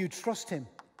 And you trust him?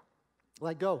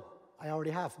 Let go. I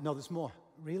already have. No, there's more.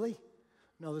 Really?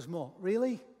 No, there's more.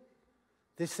 Really?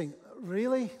 This thing,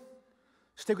 really?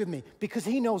 Stick with me. Because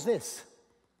he knows this.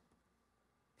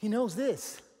 He knows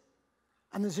this.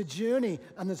 And there's a journey,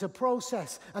 and there's a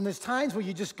process, and there's times where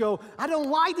you just go, I don't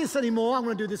like this anymore, I'm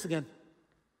going to do this again.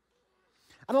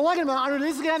 I don't like it anymore, I'm going to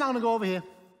do this again, I'm going to go over here.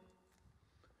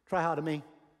 Try harder, me.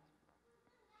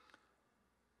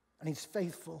 And he's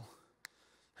faithful.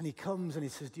 And he comes and he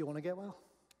says, do you want to get well?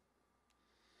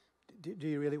 Do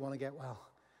you really want to get well?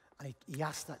 And he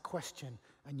asks that question,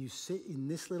 and you sit in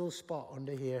this little spot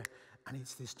under here, and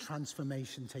it's this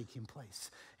transformation taking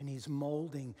place. And he's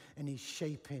molding, and he's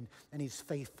shaping, and he's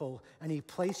faithful. And he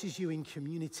places you in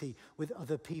community with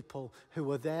other people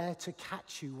who are there to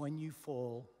catch you when you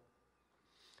fall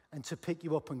and to pick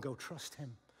you up and go, trust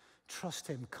him. Trust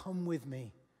him. Come with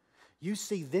me. You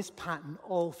see this pattern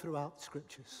all throughout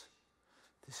scriptures.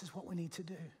 This is what we need to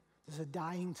do. There's a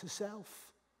dying to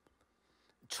self.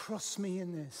 Trust me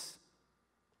in this.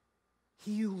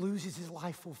 He who loses his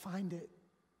life will find it.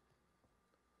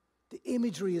 The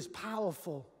imagery is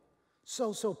powerful.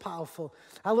 So, so powerful.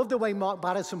 I love the way Mark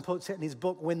Batterson puts it in his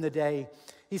book, Win the Day.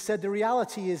 He said, the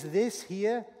reality is this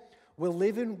here.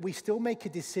 We still make a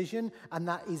decision, and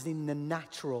that is in the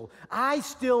natural. I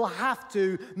still have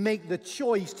to make the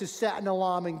choice to set an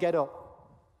alarm and get up.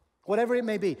 Whatever it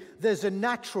may be. There's a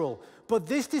natural. But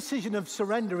this decision of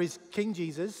surrender is, King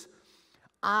Jesus,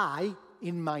 I,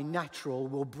 in my natural,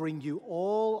 will bring you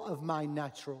all of my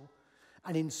natural.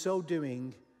 And in so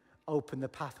doing, open the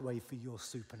pathway for your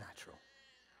supernatural.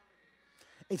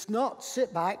 It's not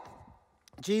sit back.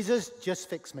 Jesus, just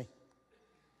fix me.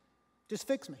 Just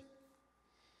fix me.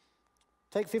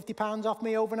 Take 50 pounds off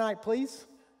me overnight, please.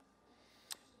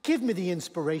 Give me the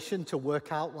inspiration to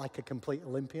work out like a complete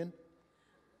Olympian.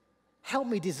 Help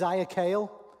me desire kale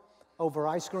over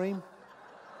ice cream.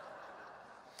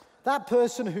 That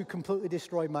person who completely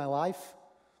destroyed my life,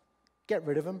 get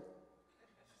rid of him.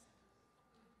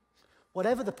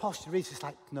 Whatever the posture is, it's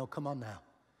like, no, come on now.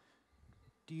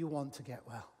 Do you want to get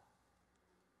well?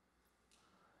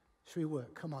 Should we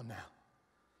work? Come on now.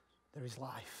 There is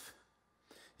life.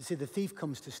 You see, the thief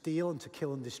comes to steal and to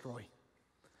kill and destroy.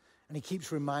 And he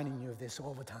keeps reminding you of this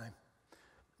all the time.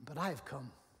 But I have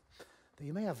come that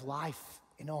you may have life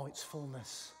in all its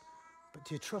fullness. But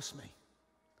do you trust me?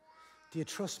 Do you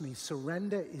trust me?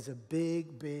 Surrender is a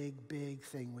big, big, big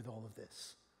thing with all of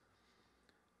this.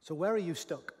 So where are you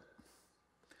stuck?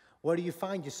 Where do you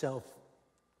find yourself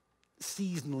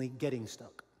seasonally getting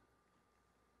stuck?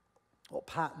 What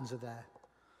patterns are there?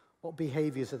 What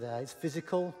behaviors are there? It's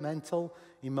physical, mental,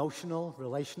 emotional,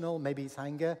 relational. Maybe it's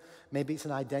anger. Maybe it's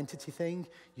an identity thing.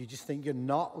 You just think you're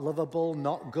not lovable,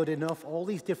 not good enough. All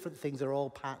these different things are all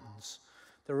patterns.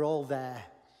 They're all there.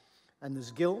 And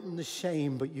there's guilt and there's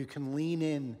shame, but you can lean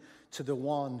in to the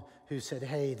one who said,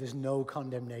 hey, there's no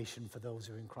condemnation for those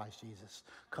who are in Christ Jesus.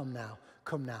 Come now,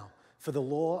 come now. For the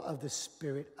law of the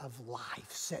Spirit of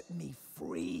life set me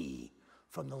free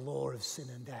from the law of sin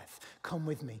and death. Come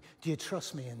with me. Do you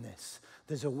trust me in this?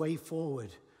 There's a way forward.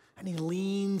 And he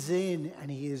leans in, and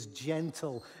he is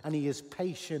gentle, and he is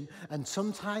patient. And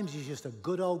sometimes he's just a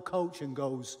good old coach and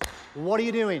goes, what are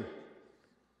you doing?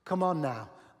 Come on now.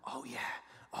 Oh, yeah.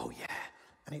 Oh, yeah.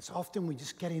 And it's often we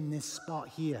just get in this spot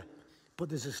here. But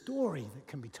there's a story that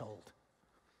can be told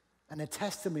and a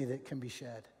testimony that can be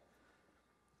shared.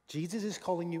 Jesus is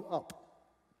calling you up.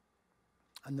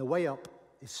 And the way up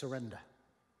is surrender.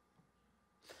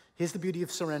 Here's the beauty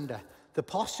of surrender. The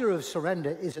posture of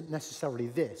surrender isn't necessarily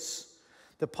this.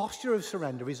 The posture of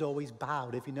surrender is always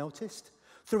bowed, have you noticed?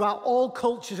 Throughout all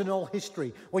cultures and all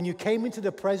history, when you came into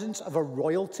the presence of a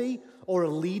royalty or a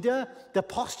leader, the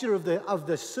posture of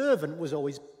the servant was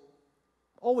always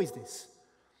this.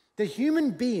 The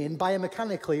human being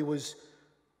biomechanically was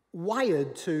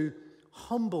wired to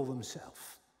humble themselves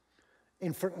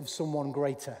in front of someone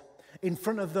greater, in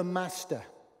front of the master.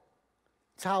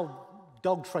 It's how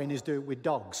dog trainers do it with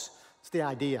dogs. It's the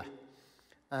idea.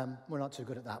 We're not too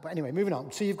good at that. But anyway, moving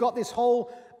on. So you've got this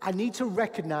whole, I need to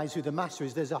recognize who the master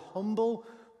is. There's a humble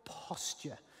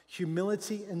posture.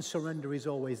 Humility and surrender is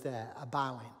always there, a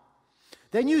bowing.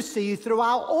 Then you see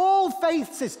throughout all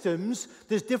faith systems,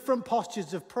 there's different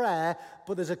postures of prayer,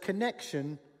 but there's a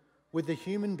connection with the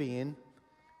human being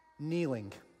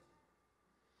kneeling,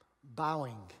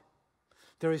 bowing.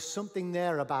 There is something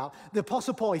there about, the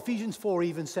Apostle Paul, Ephesians 4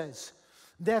 even says,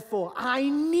 therefore, I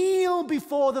kneel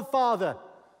before the Father,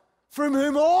 from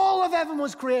whom all of heaven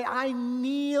was created. I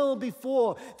kneel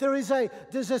before. There's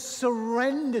a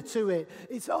surrender to it.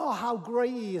 It's, oh, how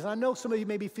great he is. I know some of you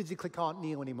maybe physically can't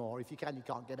kneel anymore. If you can, you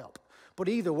can't get up. But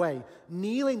either way,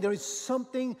 kneeling, there is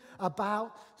something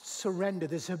about surrender.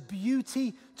 There's a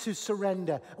beauty to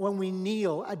surrender when we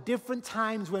kneel. At different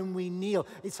times when we kneel,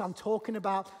 I'm talking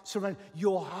about surrender.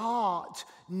 Your heart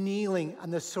kneeling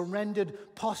and the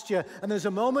surrendered posture. And there's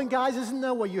a moment, guys, isn't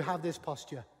there, where you have this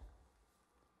posture?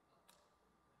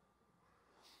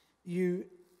 You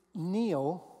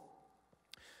kneel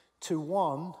to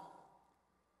one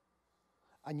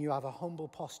and you have a humble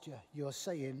posture. You're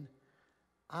saying,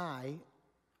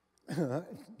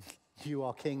 you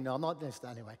are king. No, I'm not this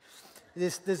anyway.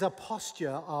 There's a posture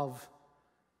of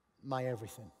my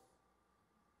everything.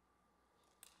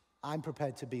 I'm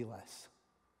prepared to be less.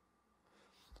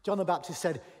 John the Baptist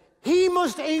said, he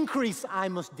must increase, I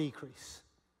must decrease.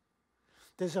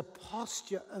 There's a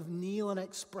posture of kneel and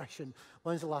expression.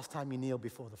 When's the last time you kneeled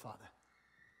before the Father?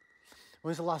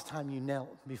 When's the last time you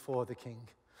knelt before the King?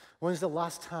 When's the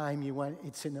last time you went,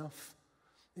 it's enough?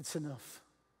 It's enough.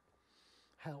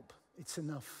 Help. It's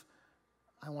enough.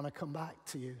 I want to come back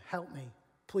to you. Help me.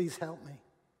 Please help me.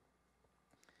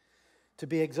 To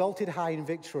be exalted high in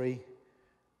victory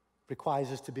requires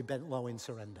us to be bent low in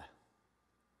surrender.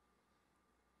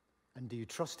 And do you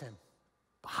trust him?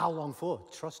 How long for?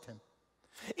 Trust him.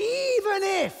 Even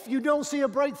if you don't see a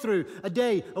breakthrough, a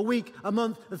day, a week, a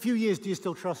month, a few years, do you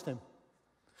still trust him?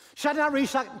 Shadrach,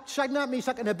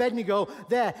 Meshach, and Abednego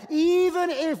there. Even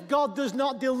if God does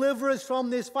not deliver us from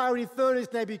this fiery furnace,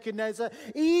 Nebuchadnezzar,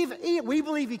 we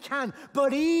believe he can,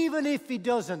 but even if he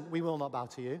doesn't, we will not bow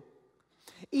to you.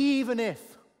 Even if.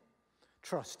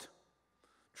 Trust.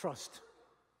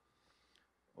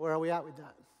 Where are we at with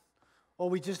that? Or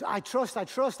we just, I trust.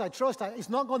 It's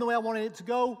not going the way I wanted it to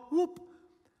go. Whoop.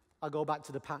 I'll go back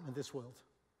to the pattern of this world.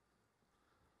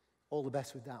 All the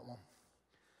best with that one.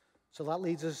 So that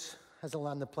leads us, as a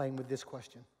land, the plane with this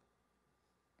question.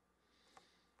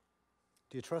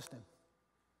 Do you trust him?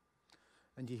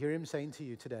 And do you hear him saying to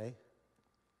you today,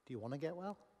 do you want to get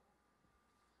well?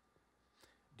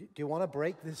 Do you want to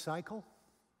break this cycle?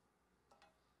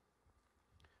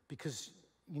 Because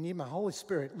you need my Holy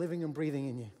Spirit living and breathing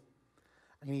in you.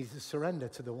 And you need to surrender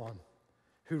to the one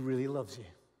who really loves you,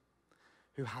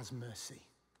 who has mercy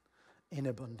in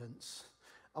abundance.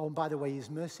 Oh, and by the way, his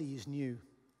mercy is new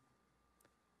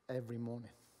every morning.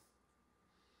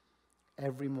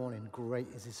 Every morning, great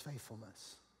is his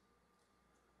faithfulness.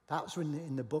 That's written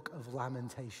in the book of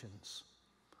Lamentations.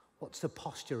 What's the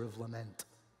posture of lament?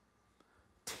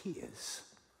 Tears.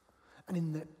 And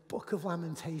in the book of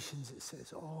Lamentations, it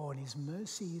says, oh, and his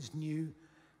mercy is new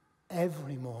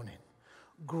every morning.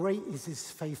 Great is his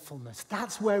faithfulness.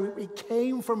 That's where it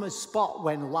came from, a spot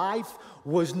when life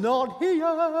was not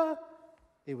here.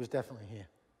 It was definitely here.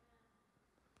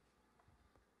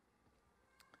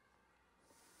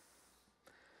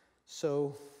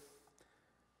 So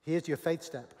here's your faith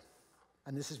step.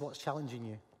 And this is what's challenging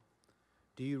you.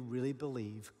 Do you really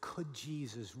believe? Could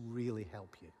Jesus really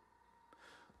help you?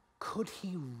 Could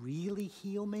he really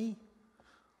heal me?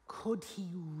 could he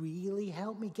really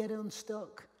help me get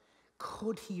unstuck?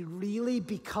 Could he really?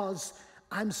 Because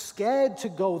I'm scared to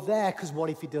go there, because what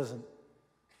if he doesn't?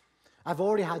 I've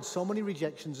already had so many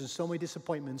rejections and so many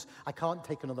disappointments, I can't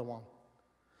take another one.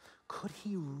 Could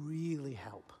he really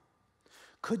help?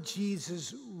 Could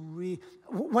Jesus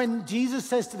when Jesus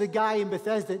says to the guy in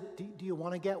Bethesda, do you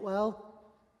want to get well?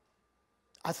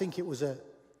 I think it was a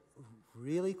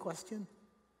really question.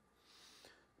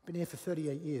 Been here for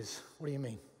 38 years. What do you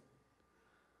mean?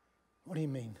 What do you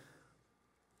mean?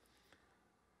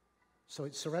 So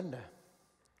it's surrender.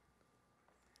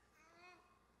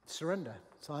 Surrender.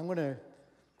 So I'm going to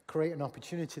create an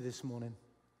opportunity this morning.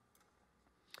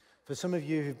 For some of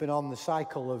you who've been on the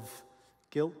cycle of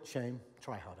guilt, shame,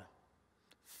 try harder,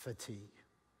 fatigue,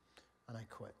 and I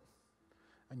quit.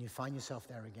 And you find yourself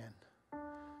there again.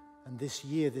 And this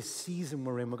year, this season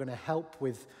we're in, we're going to help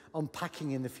with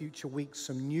unpacking in the future weeks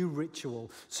some new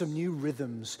ritual, some new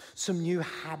rhythms, some new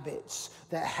habits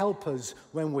that help us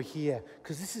when we're here.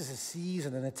 Because this is a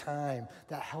season and a time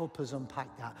that help us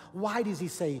unpack that. Why does he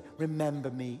say,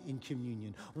 remember me in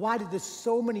communion? Why did there's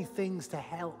so many things to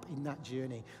help in that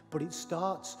journey? But it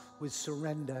starts with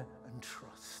surrender and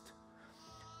trust.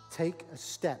 Take a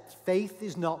step. Faith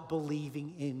is not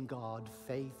believing in God.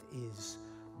 Faith is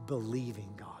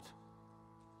believing God.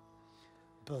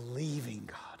 Believing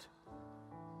God.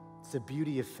 It's the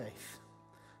beauty of faith.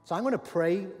 So I'm going to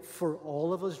pray for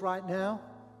all of us right now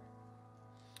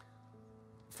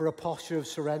for a posture of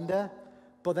surrender.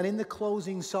 But then in the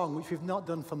closing song, which we've not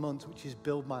done for months, which is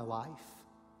Build My Life,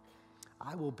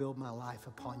 I will build my life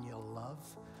upon your love.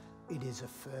 It is a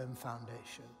firm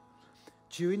foundation.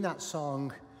 During that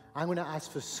song, I'm going to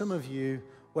ask for some of you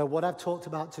where what I've talked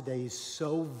about today is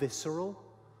so visceral,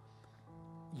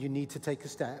 you need to take a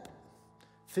step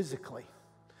physically.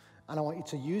 And I want you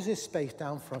to use this space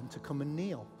down front to come and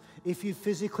kneel. If you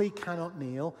physically cannot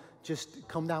kneel, just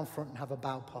come down front and have a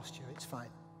bowed posture. It's fine.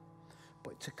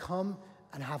 But to come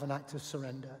and have an act of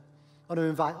surrender. I want to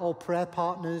invite all prayer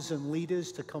partners and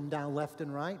leaders to come down left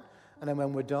and right. And then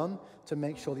when we're done, to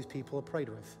make sure these people are prayed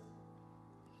with.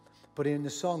 But in the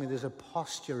song, there's a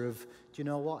posture of, do you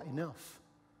know what? Enough.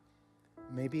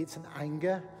 Maybe it's an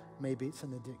anger. Maybe it's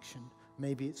an addiction.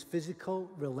 Maybe it's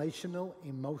physical, relational,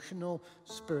 emotional,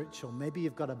 spiritual. Maybe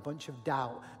you've got a bunch of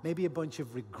doubt. Maybe a bunch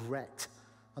of regret.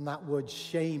 And that word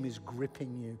shame is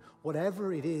gripping you.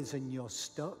 Whatever it is and you're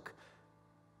stuck,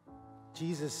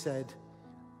 Jesus said,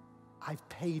 I've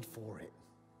paid for it.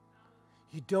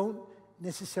 You don't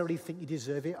necessarily think you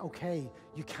deserve it. Okay,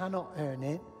 you cannot earn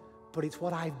it, but it's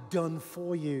what I've done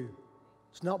for you.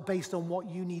 It's not based on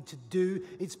what you need to do.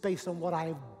 It's based on what I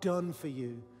have done for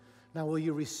you. Now, will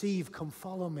you receive? Come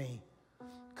follow me.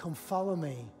 Come follow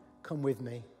me. Come with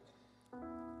me.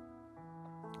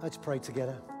 Let's pray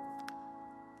together.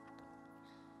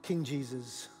 King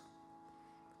Jesus,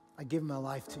 I give my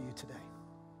life to you today,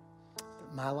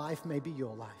 that my life may be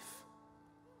your life.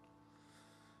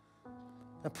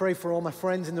 I pray for all my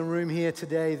friends in the room here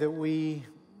today that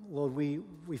Lord, we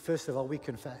first of all, we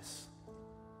confess.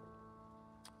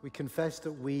 We confess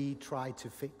that we try to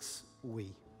fix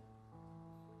we.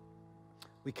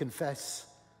 We confess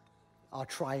our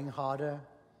trying harder,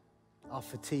 our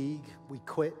fatigue. We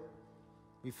quit.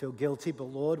 We feel guilty. But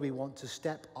Lord, we want to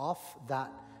step off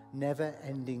that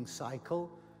never-ending cycle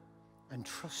and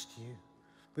trust you.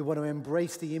 We want to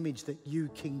embrace the image that you,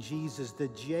 King Jesus, the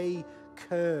J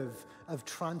curve of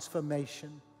transformation.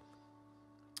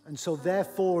 And so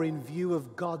therefore, in view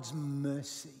of God's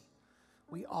mercy,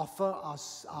 we offer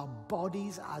us our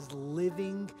bodies as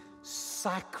living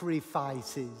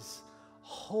sacrifices,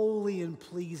 holy and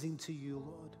pleasing to you,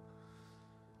 Lord.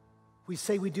 We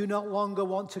say we do not longer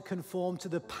want to conform to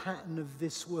the pattern of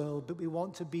this world, but we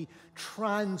want to be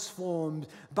transformed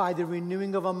by the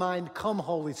renewing of our mind. Come,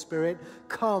 Holy Spirit,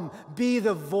 come, be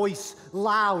the voice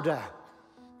louder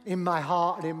in my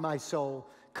heart and in my soul.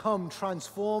 Come,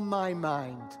 transform my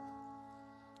mind.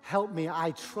 Help me,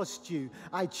 I trust you.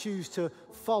 I choose to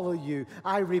follow you.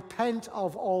 I repent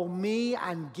of all me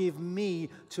and give me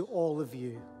to all of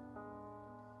you.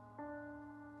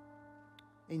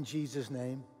 In Jesus'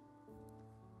 name,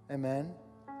 amen.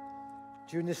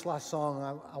 During this last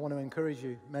song, I want to encourage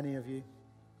you, many of you.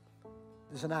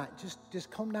 There's an act.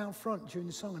 Just come down front during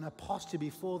the song and a posture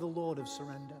before the Lord of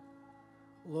surrender.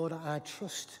 Lord, I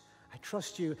trust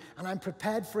you, and I'm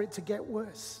prepared for it to get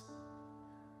worse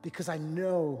because I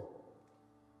know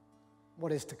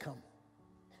what is to come.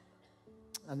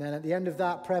 And then at the end of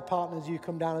that, prayer partners, you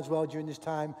come down as well during this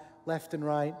time, left and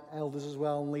right, elders as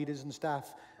well, and leaders and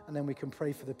staff, and then we can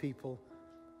pray for the people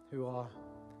who are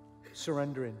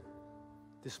surrendering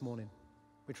this morning.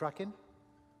 We're tracking?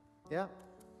 Yeah?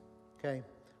 Okay.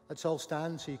 Let's all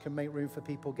stand so you can make room for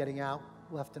people getting out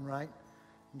left and right.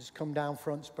 And just come down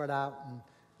front, spread out, and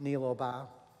kneel or bow.